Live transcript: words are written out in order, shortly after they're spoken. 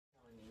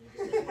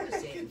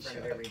front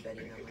of everybody.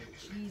 And I'm like,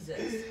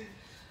 Jesus.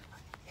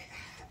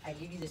 I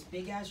give you this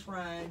big ass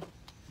run.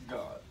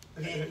 God.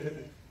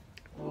 And,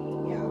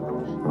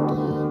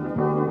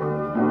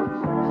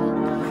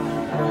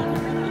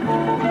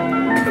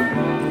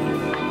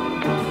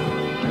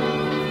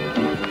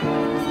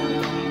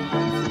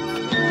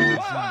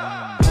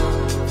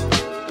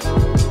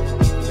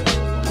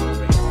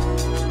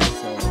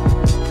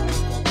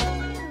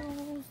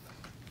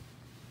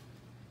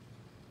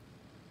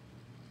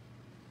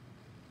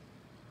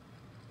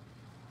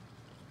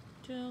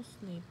 Still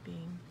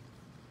sleeping.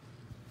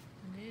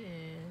 And it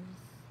is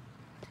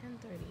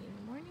 10:30 in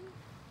the morning.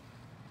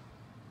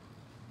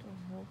 So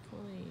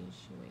hopefully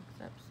she wakes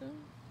up soon.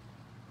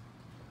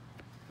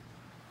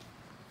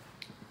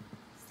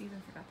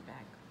 Steven forgot the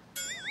bag.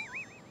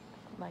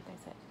 Like I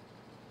said,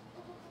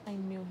 I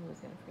knew he was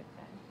gonna forget the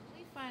bag.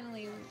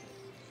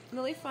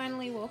 Lily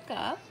finally woke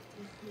up.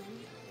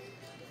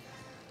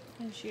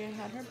 And she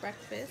had her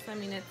breakfast. I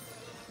mean, it's,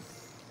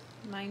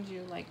 mind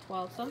you, like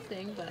 12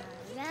 something, but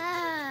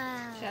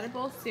she had a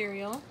bowl of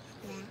cereal.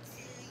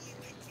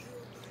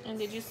 And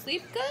did you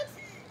sleep good?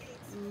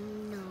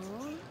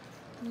 No.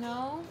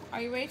 No?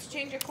 Are you ready to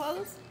change your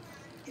clothes?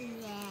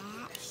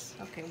 Yes.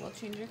 Okay, we'll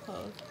change your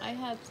clothes. I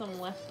had some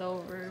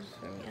leftovers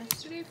from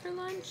yesterday for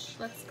lunch.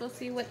 Let's go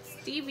see what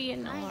Stevie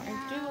and Noah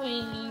are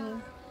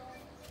doing.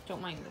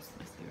 Don't mind this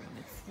messy room.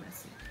 It's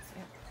messy. So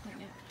yeah,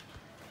 clean it.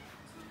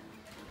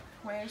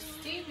 Where's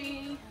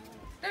Stevie?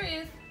 There he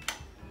is.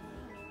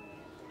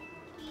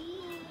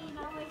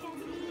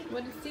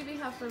 What did Stevie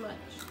have for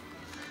lunch?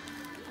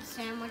 A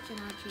sandwich and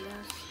hot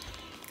Cheetos.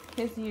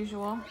 His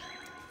usual.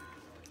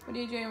 What are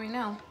you doing right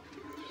now?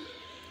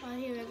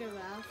 Watching Wreck-It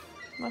Ralph.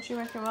 Watching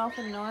Wreck-It Ralph,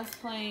 and Noah's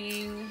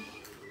playing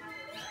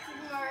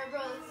Mario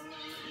Bros.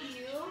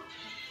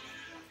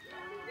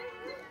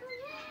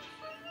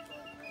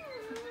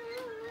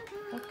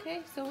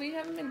 Okay, so we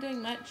haven't been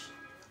doing much.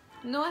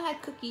 Noah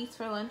had cookies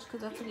for lunch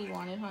because that's what he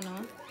wanted, huh,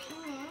 Noah?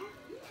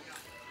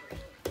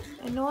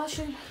 And Noah's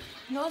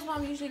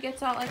mom usually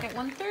gets out like at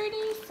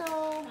 1:30,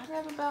 so we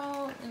have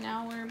about an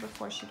hour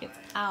before she gets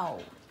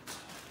out.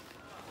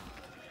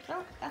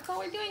 So that's all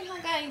we're doing,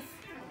 huh, guys?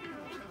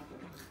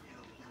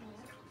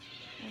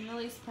 And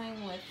Lily's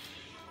playing with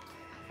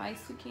 5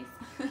 suitcases.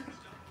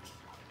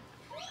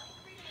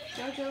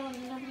 Jojo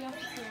and nobody else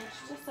is here.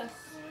 It's just us.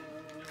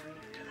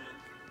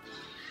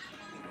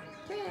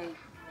 Okay.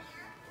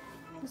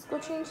 Let's go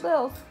change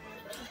those.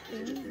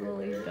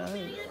 Lily does.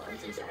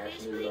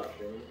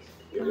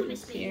 I'm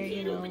just here,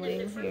 you know,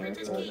 laying here,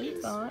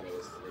 holding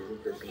thoughts.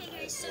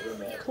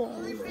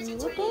 Cold. And you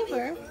look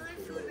over,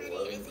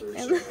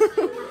 and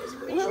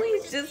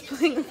Lily's just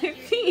playing with her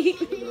feet.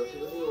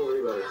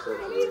 What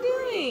are you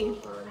doing?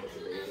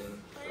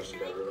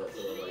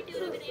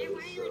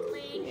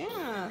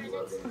 Yeah.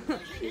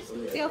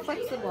 See how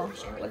flexible.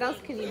 What else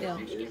can you do?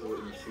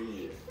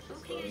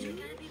 Can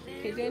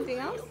you do anything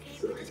else?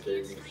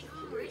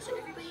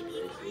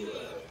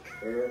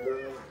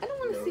 I don't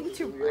want to see what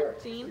you're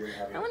watching.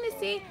 I want to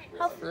see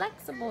how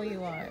flexible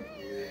you are.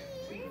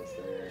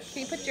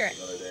 Can you put your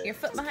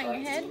foot behind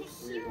your head?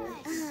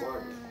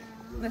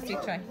 Let's see,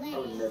 try.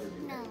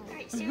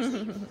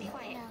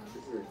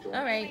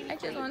 Alright, I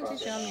just wanted to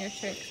show them your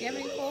tricks. Do you have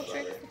any cool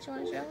tricks that you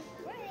want to show?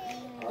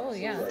 Oh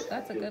yeah,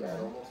 that's a good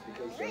one.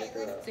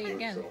 Let's see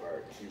again.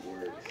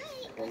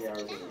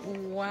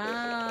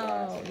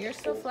 Wow, you're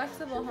so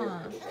flexible,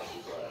 huh?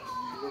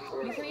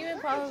 You can even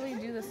probably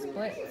do the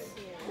splits.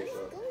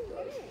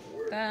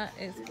 That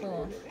is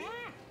cool.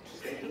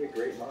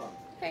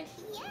 Okay.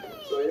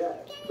 So yeah,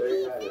 there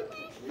you have it.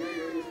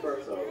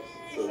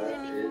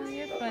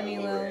 You're funny,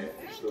 Lil.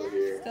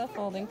 Still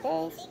folding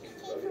clothes.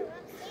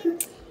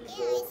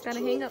 Gotta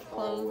hang up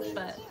clothes,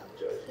 but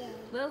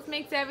Lil's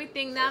makes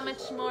everything that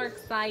much more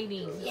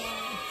exciting.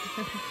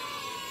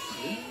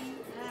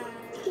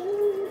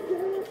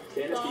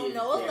 So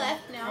Noah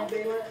left now.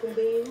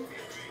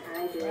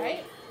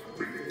 Right?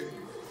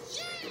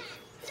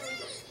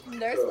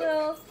 There's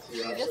Lil. We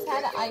just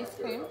had an ice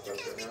cream.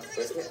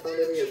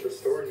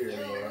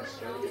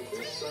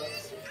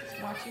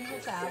 Watching her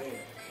tab.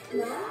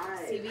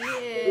 TV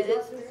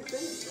is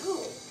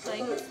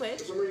playing the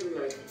Switch.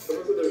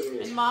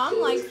 And Mom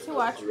likes to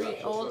watch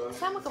old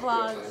Samaka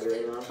vlogs.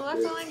 So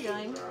that's all I'm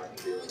doing.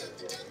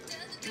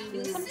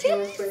 Eating some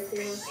chips.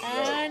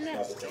 And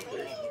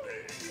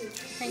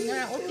hanging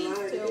out with these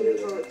two.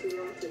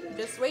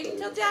 Just waiting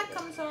till Jack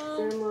comes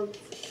home.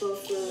 He's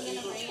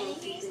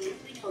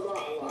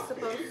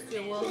supposed to.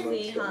 We'll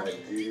see, huh?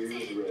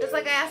 Just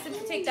like I asked him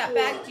to take that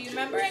bag. Do you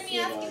remember me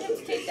asking him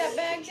to take that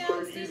bag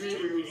down, Stevie?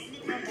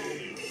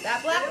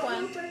 That black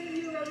one.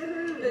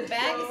 The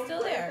bag is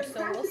still there,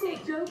 so we'll see.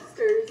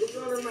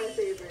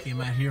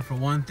 Came out here for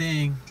one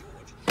thing.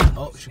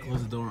 Oh, she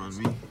closed the door on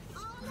me.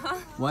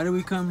 Why did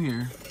we come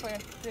here? For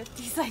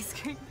 50's ice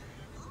cream.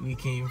 We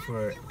came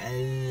for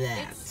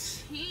that.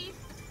 It's cheap.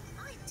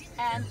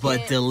 And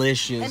But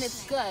delicious. And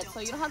it's good, so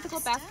you don't have to go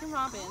Baskin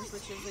Robbins,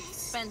 which is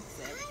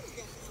expensive.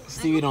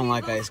 Stevie don't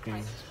like ice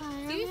cream.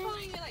 Stevie's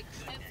probably gonna get like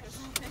chips or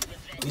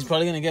something. He's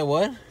probably gonna get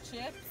what?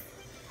 Chips.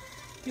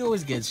 He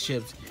always gets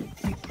chips.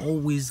 He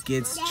always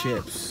gets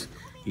chips.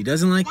 He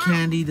doesn't like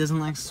candy. He doesn't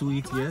like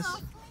sweets.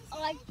 Yes?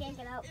 I can't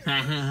get out.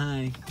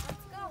 Hi.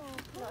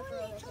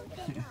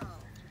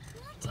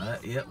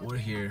 Yep, we're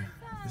here.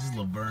 This is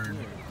Laverne.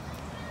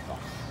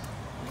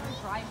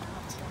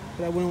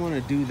 But I wouldn't want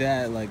to do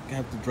that. Like,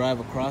 have to drive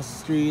across the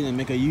street and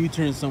make a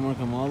U-turn somewhere,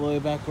 come all the way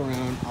back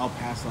around. I'll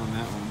pass on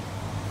that one.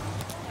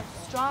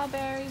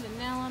 Strawberry,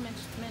 vanilla, mint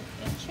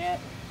and chip,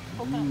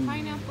 coconut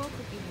pineapple,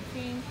 cookies and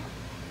cream,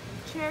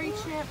 cherry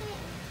chip.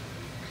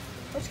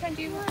 Which kind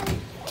do you want?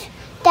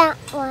 That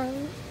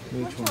one.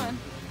 Which one?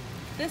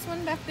 This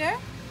one back there?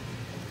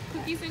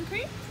 Cookies and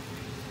cream?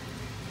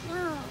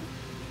 No.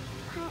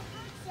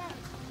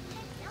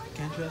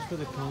 Can't you ask for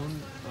the cone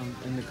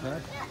in the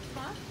cup?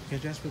 Huh?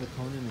 Can't you ask for the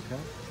cone in the cup?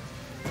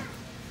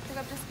 Because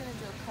I'm just going to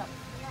do a cup.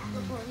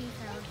 Before we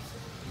go.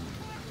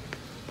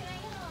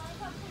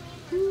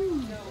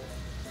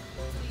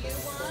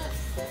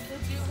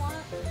 Did you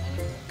want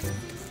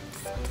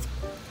any?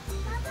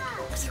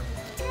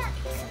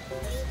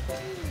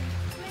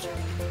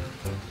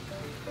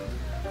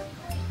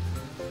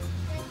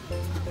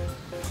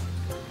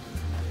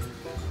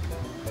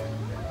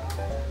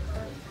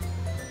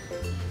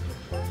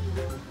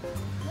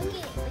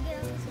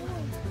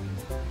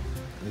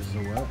 This is a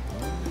what?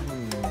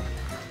 Oh.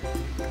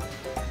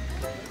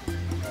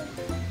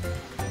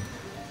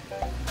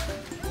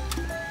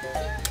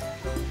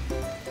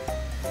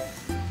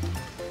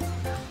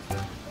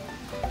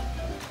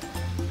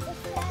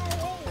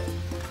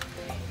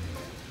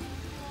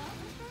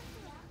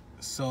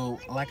 So,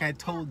 like I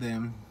told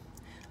them,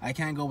 I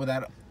can't go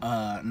without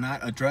not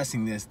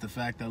addressing this. The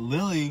fact that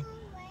Lily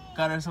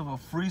got herself a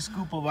free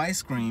scoop of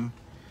ice cream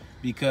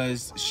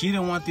because she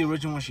didn't want the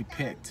original one she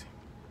picked.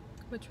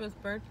 Which was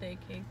birthday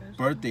cake.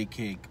 Birthday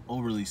cake,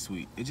 overly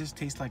sweet. It just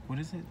tastes like, what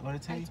is it? What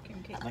did it say? Ice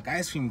cream cake. Like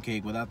ice cream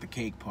cake without the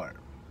cake part.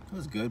 It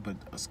was good, but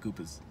a scoop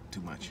is too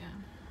much. Yeah.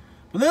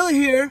 But Lily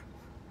here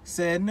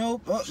said,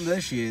 nope. Oh,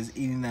 there she is,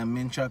 eating that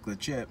mint chocolate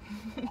chip.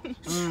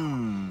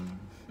 Mmm.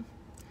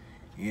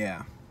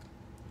 Yeah.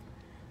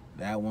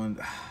 That one.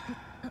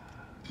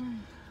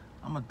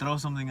 I'm gonna throw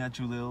something at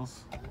you,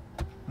 Lils.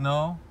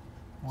 No?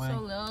 When? So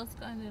Lil's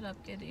ended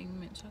up getting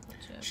mint chocolate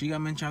chip. She got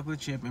mint chocolate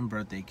chip and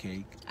birthday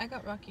cake. I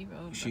got Rocky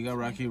Road. She got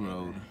Rocky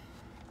Road.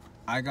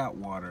 I got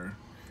water.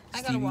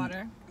 I got a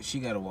water. She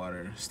got a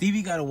water.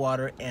 Stevie got a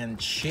water and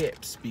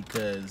chips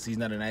because he's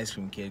not an ice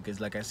cream kid.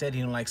 Because like I said,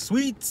 he don't like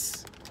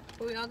sweets.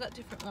 But we all got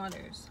different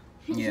waters.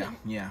 Yeah,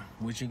 yeah.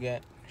 What you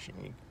get?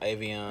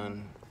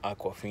 Evian,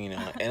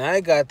 Aquafina. And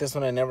I got this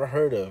one I never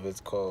heard of.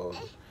 It's called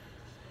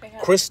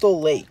Crystal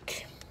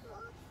Lake.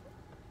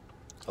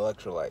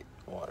 Electrolyte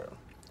water.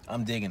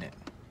 I'm digging it.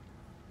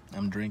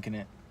 I'm drinking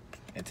it.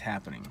 It's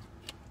happening.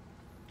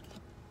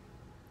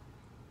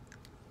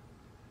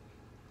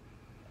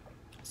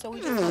 So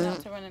we just went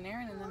out to run an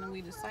errand and then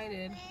we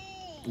decided.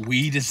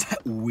 We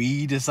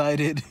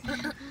decided.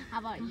 How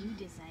about you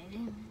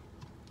decided?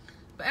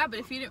 But yeah, but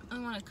if you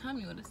didn't want to come,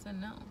 you would have said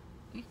no.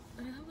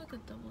 I have like a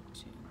double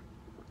chin.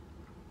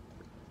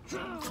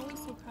 I'm always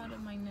so proud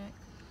of my neck.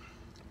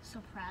 So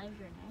proud of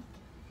your neck.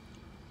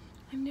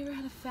 I've never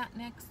had a fat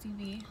neck,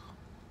 Stevie.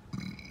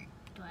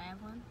 Do I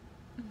have one?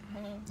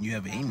 You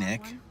have a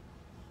neck.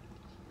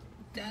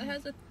 Dad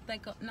has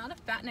not a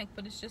fat neck,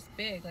 but it's just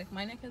big. Like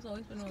my neck has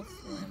always been real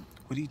slim.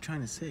 What are you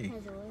trying to say?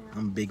 Does Lily have-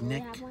 I'm big does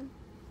Lily neck. have one?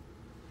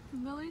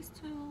 Lily's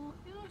too,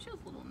 she has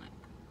a little neck.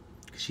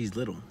 She's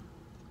little.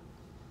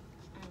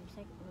 I'm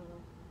second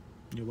little.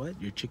 You're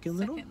what? You're chicken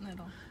little? Second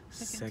little.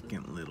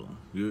 Second little.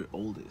 You're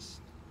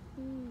oldest.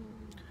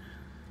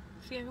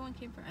 See, everyone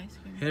came for ice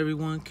cream.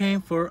 Everyone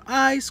came for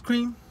ice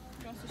cream.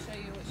 She wants to show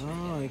you what she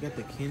Oh, you got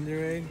the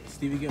Kinder Egg.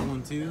 Stevie get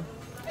one too.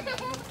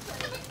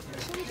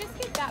 Should we just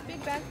get that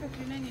big bag for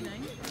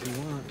 $3.99? What do you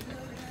want?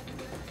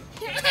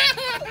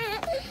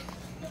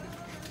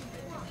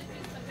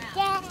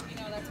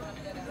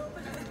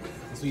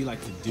 That's what you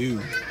like to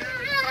do.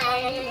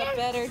 A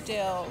better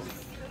deal.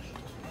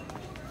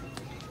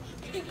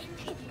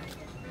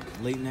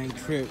 Late night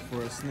trip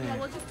for a Yeah, snack.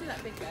 we'll just do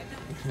that big bag.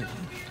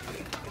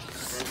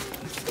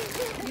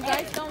 You